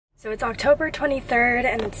So it's October 23rd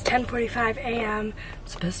and it's 10:45 a.m. I'm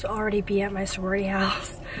supposed to already be at my sorority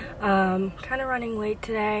house. Kind of running late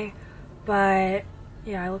today, but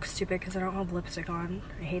yeah, I look stupid because I don't have lipstick on.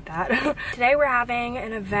 I hate that. Today we're having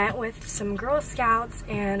an event with some Girl Scouts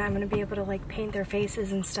and I'm gonna be able to like paint their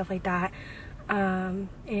faces and stuff like that. And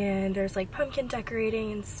there's like pumpkin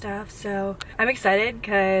decorating and stuff, so I'm excited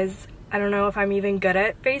because I don't know if I'm even good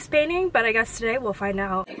at face painting, but I guess today we'll find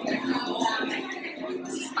out.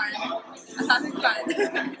 This is fun. I'm having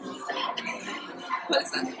fun. What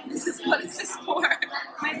is that? What is this for?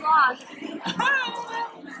 My vlog.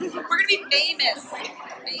 We're gonna be famous.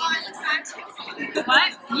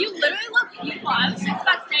 What? You literally look beautiful. I was just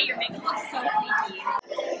about to say your makeup looks so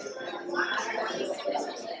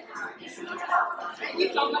freaky.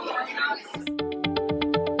 You saw my hair now?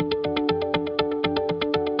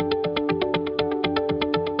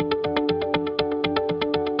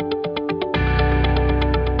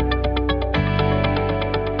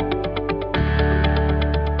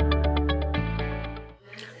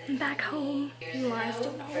 Back home, Laura's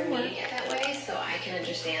doing homework. That way, so I can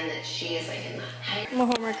understand that she is like in the high.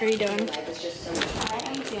 What homework are you doing? I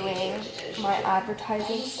am doing my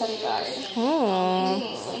advertising study guide.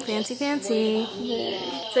 Oh, fancy, fancy.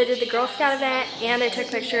 So I did the Girl Scout event and I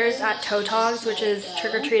took pictures at Toe Togs, which is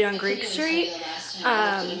Trick or Treat on Greek Street.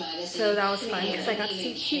 So that was fun because I got to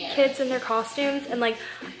see cute kids in their costumes, and like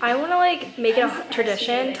I want to like make it a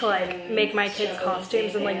tradition to like make my kids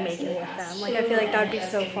costumes and like make it with them. Like I feel like that would be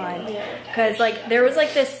so fun because like there was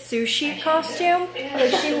like this sushi costume,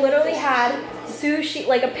 like she literally had sushi,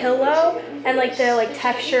 like a pillow and like the like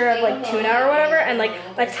texture of like tuna or whatever, and like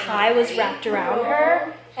a tie was wrapped around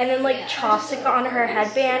her. And then like chopstick on her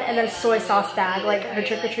headband, and then soy sauce bag, like her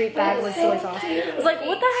trick-or-treat bag was soy sauce. I was like,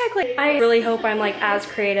 what the heck? Like, I really hope I'm like as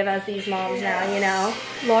creative as these moms now, you know?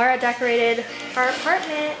 Laura decorated our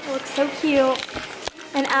apartment. It looks so cute.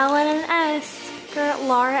 And Ellen and S for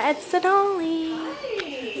Laura at Sonali.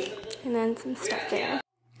 And then some stuff there.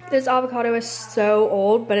 This avocado is so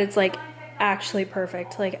old, but it's like actually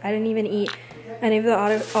perfect. Like I didn't even eat any of the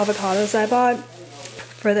avocados I bought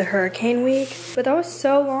for the hurricane week, but that was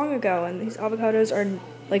so long ago, and these avocados are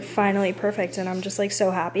like finally perfect, and I'm just like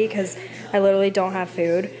so happy because I literally don't have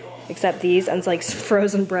food except these and it's like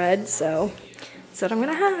frozen bread, so that's what I'm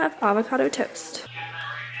gonna have, avocado toast.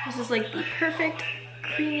 This is like the perfect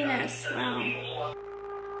creaminess. Wow.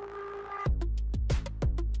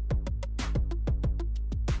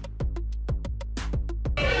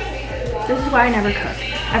 This is why I never cook,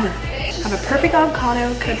 ever. Have a perfect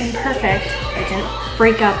avocado, cooking perfect, it didn't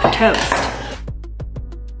break up the toast.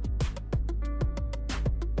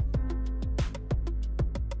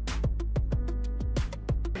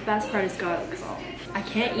 The best part is garlic salt. I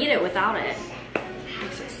can't eat it without it. It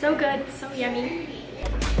makes it so good, so yummy.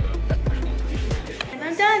 And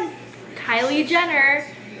I'm done. Kylie Jenner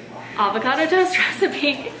avocado toast recipe.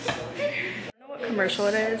 I don't know what commercial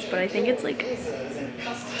it is, but I think it's like,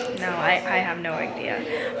 no, I have no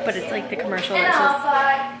idea. But it's like the commercial that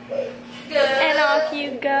says, and off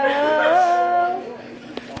you go.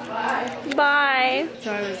 Bye.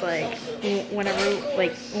 So I was like, whenever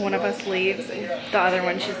like one of us leaves, the other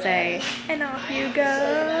one should say, and off you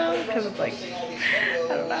go. Because it's like,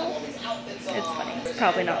 I don't know. It's funny. It's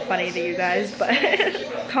probably not funny to you guys, but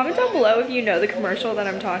comment down below if you know the commercial that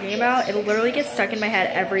I'm talking about. It literally gets stuck in my head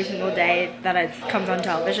every single day that it comes on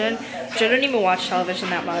television, which I don't even watch television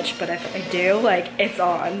that much, but if I do, like, it's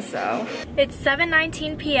on, so. It's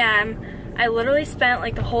 7:19 p.m. I literally spent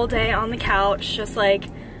like the whole day on the couch, just like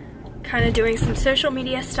kind of doing some social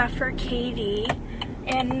media stuff for Katie.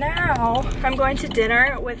 And now I'm going to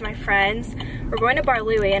dinner with my friends. We're going to Bar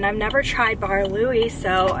Louie, and I've never tried Bar Louie,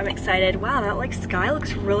 so I'm excited. Wow, that like sky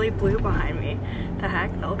looks really blue behind me. The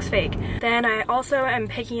heck, that looks fake. Then I also am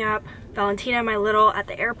picking up Valentina, my little, at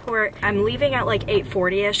the airport. I'm leaving at like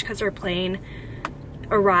 8:40ish because our plane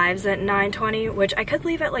arrives at 9:20, which I could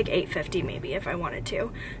leave at like 8:50 maybe if I wanted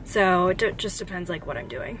to. So it just depends like what I'm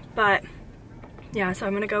doing. But yeah, so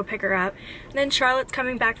I'm gonna go pick her up. And then Charlotte's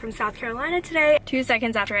coming back from South Carolina today. 2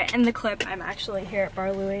 seconds after I end the clip, I'm actually here at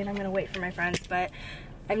Bar Louie and I'm gonna wait for my friends, but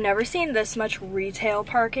I've never seen this much retail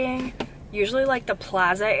parking. Usually like the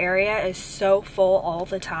plaza area is so full all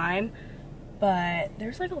the time, but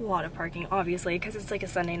there's like a lot of parking obviously because it's like a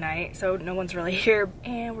Sunday night, so no one's really here.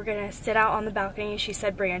 And we're gonna sit out on the balcony. She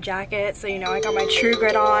said bring a jacket, so you know I got my True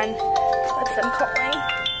Grit on. That's them calling.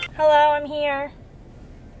 Hello, I'm here.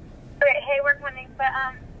 Okay, hey, we're coming, but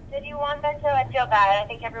did you want bento? I feel bad. I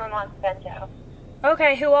think everyone wants bento.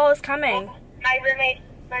 Okay, who all is coming? My roommate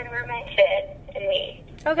Sid, and me.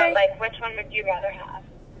 Okay. But, like, which one would you rather have?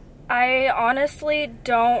 I honestly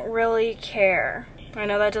don't really care. I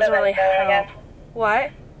know that doesn't really help.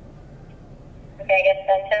 What? Okay, I guess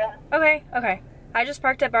bento. Okay, okay. I just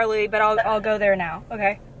parked at Bar Louie, but I'll go there now.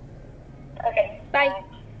 Okay. Okay. Bye.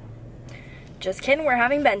 Just kidding, we're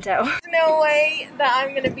having bento. There's no way that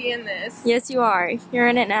I'm gonna be in this. Yes, you are. You're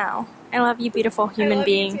in it now. I love you, beautiful human I love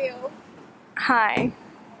being. You too. Hi.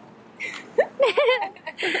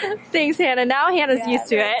 Thanks, Hannah. Now Hannah's used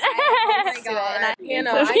to it. Oh my god.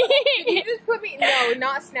 Hannah, can you just put me? No,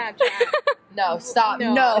 not Snapchat. No, stop.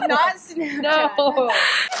 No, No. not Snapchat. No.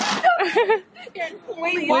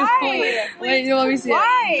 Wait, why? Wait, let me see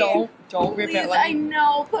Why? it. Don't rip Please, it. I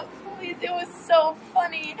know, but please, it was so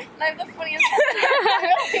funny, and I have the funniest.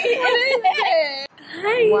 What is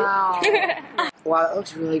it? Wow. Wow, that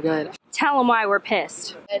looks really good. Tell them why we're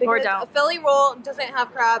pissed. Or Because don't. a Philly roll doesn't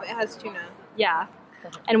have crab; it has tuna. Yeah.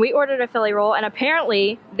 And we ordered a Philly roll, and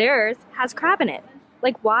apparently theirs has crab in it.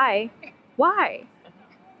 Like, why? Why?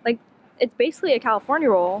 Like, it's basically a California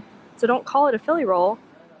roll, so don't call it a Philly roll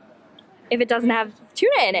if it doesn't have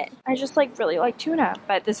tuna in it. I just, like, really like tuna,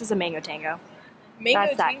 but this is a mango tango. Mango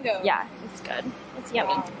That's tango. that. Yeah, it's good. It's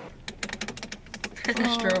yummy. Wow.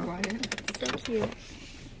 Strobe on it. So cute.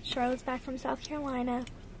 Charlotte's back from South Carolina.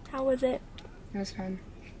 How was it? It was fun.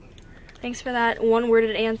 Thanks for that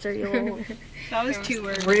one-worded answer, you little That was 2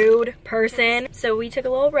 words. rude person. So we took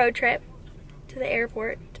a little road trip to the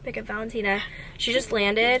airport to pick up Valentina. She just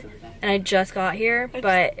landed, and I just got here,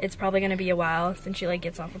 but it's probably gonna be a while since she like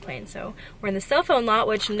gets off the plane. So we're in the cell phone lot,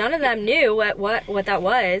 which none of them knew what that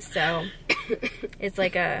was. So it's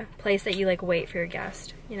like a place that you like wait for your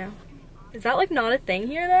guest. You know, is that like not a thing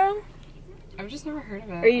here though? I've just never heard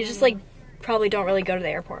of it. Or you just like probably don't really go to the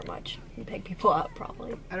airport much. You pick people up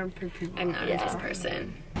probably. I don't pick people. I'm not a nice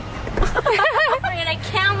person. And I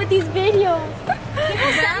can't with these videos.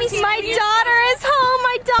 My daughter is home.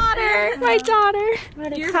 My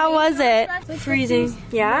daughter. How was it? Freezing.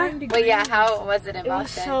 Yeah. Well, yeah, how was it in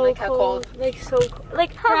Boston? So like, how cold? Like so cold.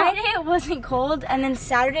 Like Friday it wasn't cold, and then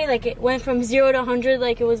Saturday like it went from 0 to 100.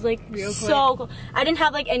 Like it was like so cold. I didn't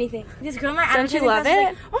have like anything. This girl, my Don't you love it?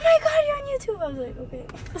 like, oh my god, you're on YouTube. I was like, okay.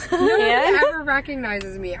 No one ever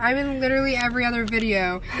recognizes me. I'm in literally every other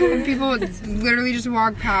video, and people literally just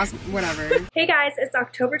walk past, whatever. Hey guys, it's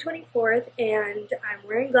October 24th, and I'm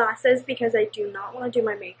wearing glasses because I do not want to do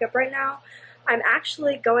my makeup right now. I'm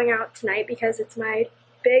actually going out tonight because it's my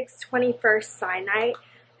Big's 21st sign night,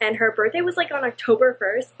 and her birthday was like on October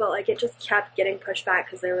 1st, but like it just kept getting pushed back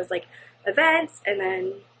because there was like events and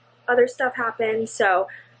then other stuff happened. So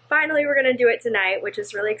finally we're gonna do it tonight, which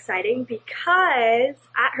is really exciting because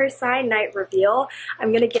at her sign night reveal,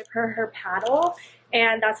 I'm gonna give her her paddle,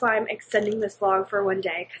 and that's why I'm extending this vlog for one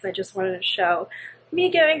day because I just wanted to show me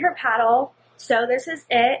giving her paddle. So this is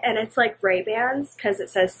it, and it's like Ray-Bans because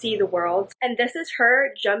it says see the world. And this is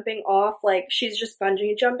her jumping off, like she's just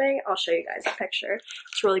bungee jumping. I'll show you guys a picture.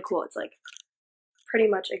 It's really cool. It's like pretty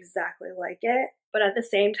much exactly like it. But at the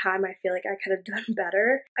same time, I feel like I could have done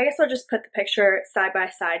better. I guess I'll just put the picture side by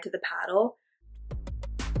side to the paddle.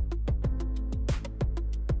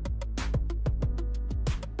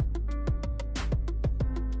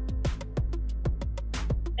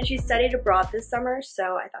 And she studied abroad this summer,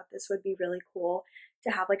 so I thought this would be really cool to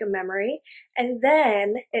have like a memory. And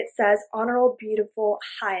then it says honorable beautiful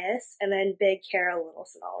highest, and then big hair little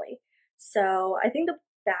Sonali. So I think the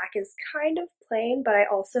back is kind of plain, but I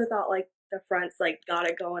also thought like the front's like got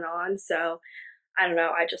it going on. So I don't know,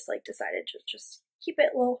 I just like decided to just keep it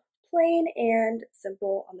a little plain and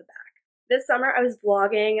simple on the back. This summer I was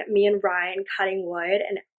vlogging me and Ryan cutting wood,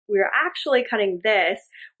 and we were actually cutting this.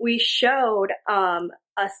 We showed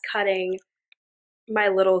us cutting my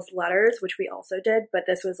little's letters, which we also did, but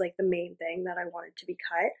this was like the main thing that I wanted to be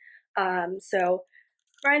cut. So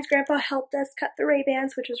Ryan's grandpa helped us cut the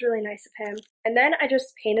Ray-Bans, which was really nice of him. And then I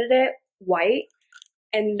just painted it white,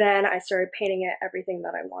 and then I started painting it everything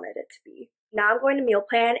that I wanted it to be. Now I'm going to meal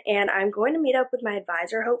plan, and I'm going to meet up with my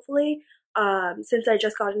advisor, hopefully. Since I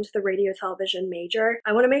just got into the radio television major,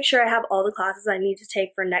 I want to make sure I have all the classes I need to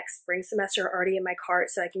take for next spring semester already in my cart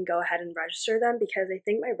so I can go ahead and register them, because I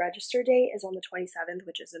think my register date is on the 27th,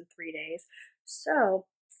 which is in 3 days. So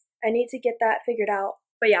I need to get that figured out.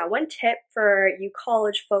 But yeah, one tip for you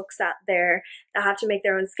college folks out there that have to make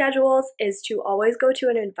their own schedules is to always go to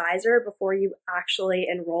an advisor before you actually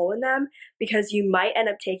enroll in them, because you might end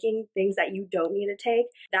up taking things that you don't need to take.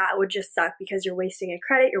 That would just suck because you're wasting a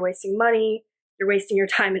credit, you're wasting money, you're wasting your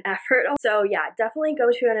time and effort. So yeah, definitely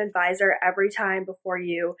go to an advisor every time before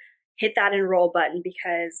you hit that enroll button,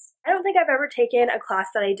 because I don't think I've ever taken a class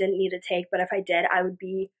that I didn't need to take, but if I did, I would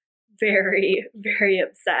be very, very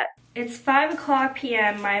upset. It's 5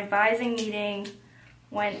 p.m. My advising meeting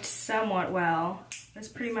went somewhat well. It was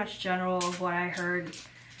pretty much general of what I heard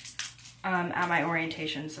at my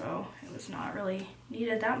orientation, so it was not really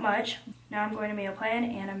needed that much. Now I'm going to meal plan,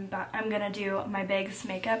 and I'm gonna do my bag's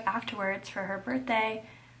makeup afterwards for her birthday,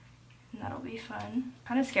 and that'll be fun.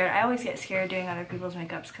 Kind of scared. I always get scared doing other people's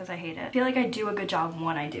makeups because I hate it. I feel like I do a good job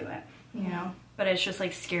when I do it, you know? But it's just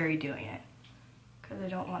like scary doing it because I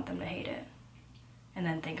don't want them to hate it and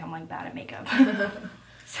then think I'm like bad at makeup.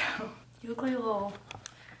 So you look like a little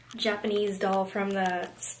Japanese doll from the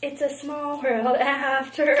It's a Small World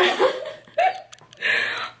after.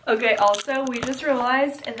 Okay, also we just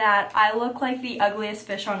realized that I look like the ugliest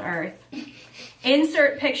fish on earth.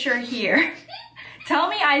 Insert picture here. Tell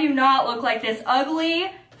me I do not look like this ugly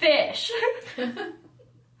fish.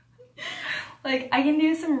 Like, I can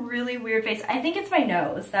do some really weird face. I think it's my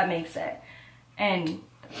nose that makes it. And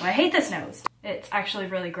I hate this nose. It's actually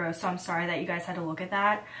really gross, so I'm sorry that you guys had to look at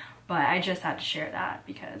that. But I just had to share that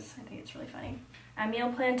because I think it's really funny. At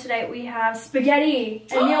meal plan today, we have spaghetti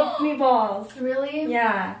and meatballs. Really?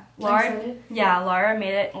 Yeah. Laura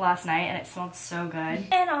made it last night and it smelled so good.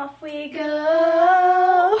 And off we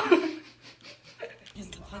go.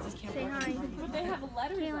 Say hi. But they have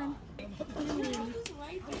letters on.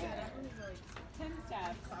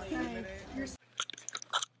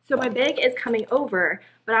 So my big is coming over,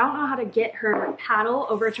 but I don't know how to get her paddle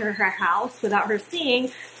over to her house without her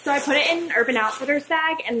seeing. So I put it in an Urban Outfitters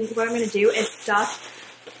bag, and what I'm gonna do is stuff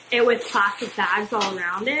it with plastic bags all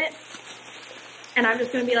around it. And I'm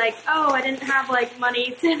just gonna be like, oh, I didn't have like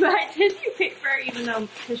money to buy tissue paper, even though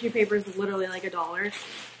tissue paper is literally like $1.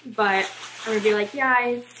 But I'm gonna be like, yeah,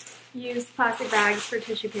 I used plastic bags for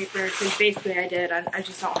tissue paper, because basically I did. I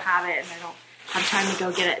just don't have it, and I don't have time to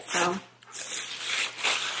go get it, so.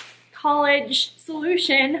 College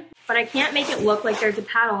solution, but I can't make it look like there's a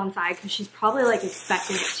paddle inside because she's probably like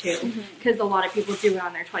expecting it to, because a lot of people do it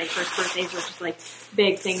on their 21st birthdays or just like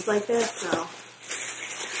big things like this, so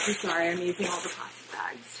I'm sorry I'm using all the plastic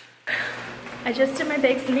bags. I just did my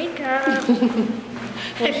bag's makeup.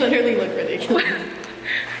 They literally look ridiculous.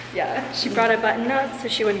 Yeah, she brought a button up so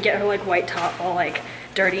she wouldn't get her like white top all like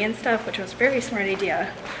dirty and stuff, which was a very smart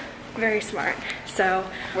idea. Very smart. So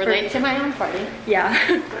we're late to my own party. Yeah.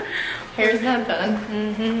 Hair's not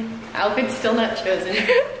done. Outfit's still not chosen.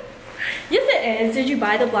 Yes, it is. Did you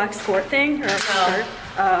buy the black skirt thing? Or skirt?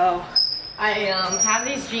 Oh. I have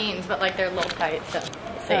these jeans, but like they're a little tight, so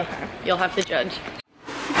we'll see. Okay. You'll have to judge.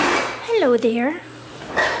 Hello there.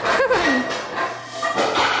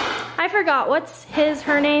 I forgot. What's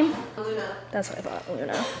her name? Luna. That's what I thought.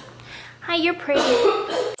 Luna. Hi, you're pretty.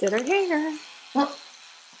 Did her hair.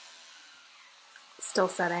 Still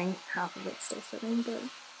setting. Half of it's still setting, but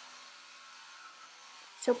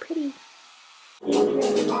so pretty. We're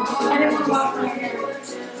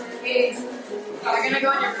gonna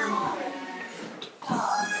go in your room.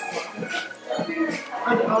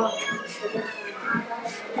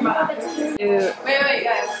 Dude. Wait,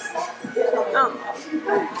 guys. Oh.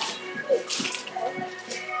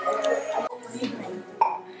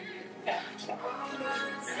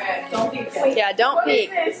 Okay, don't peek. Yeah, don't peek.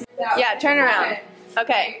 Yeah, turn around.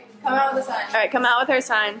 Okay. Come out with a sign. All right, come out with her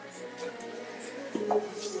sign.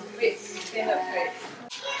 Wait, stand up straight.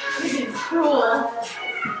 This is cruel.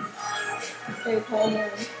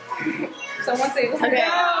 Someone say, Okay.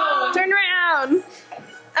 no! Turn around.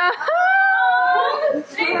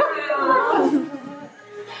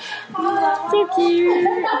 So cute.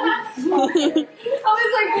 I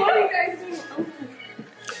was like, what are you guys doing?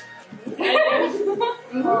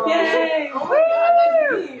 Yay! Oh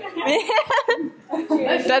my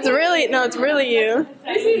god, That's really, no, it's really you.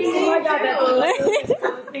 oh my god,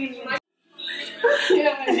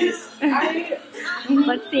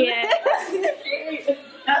 Let's see it.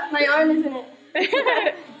 My arm is in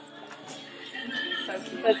it.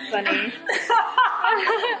 That's funny.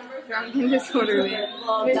 Drunk and disorderly.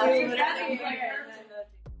 That's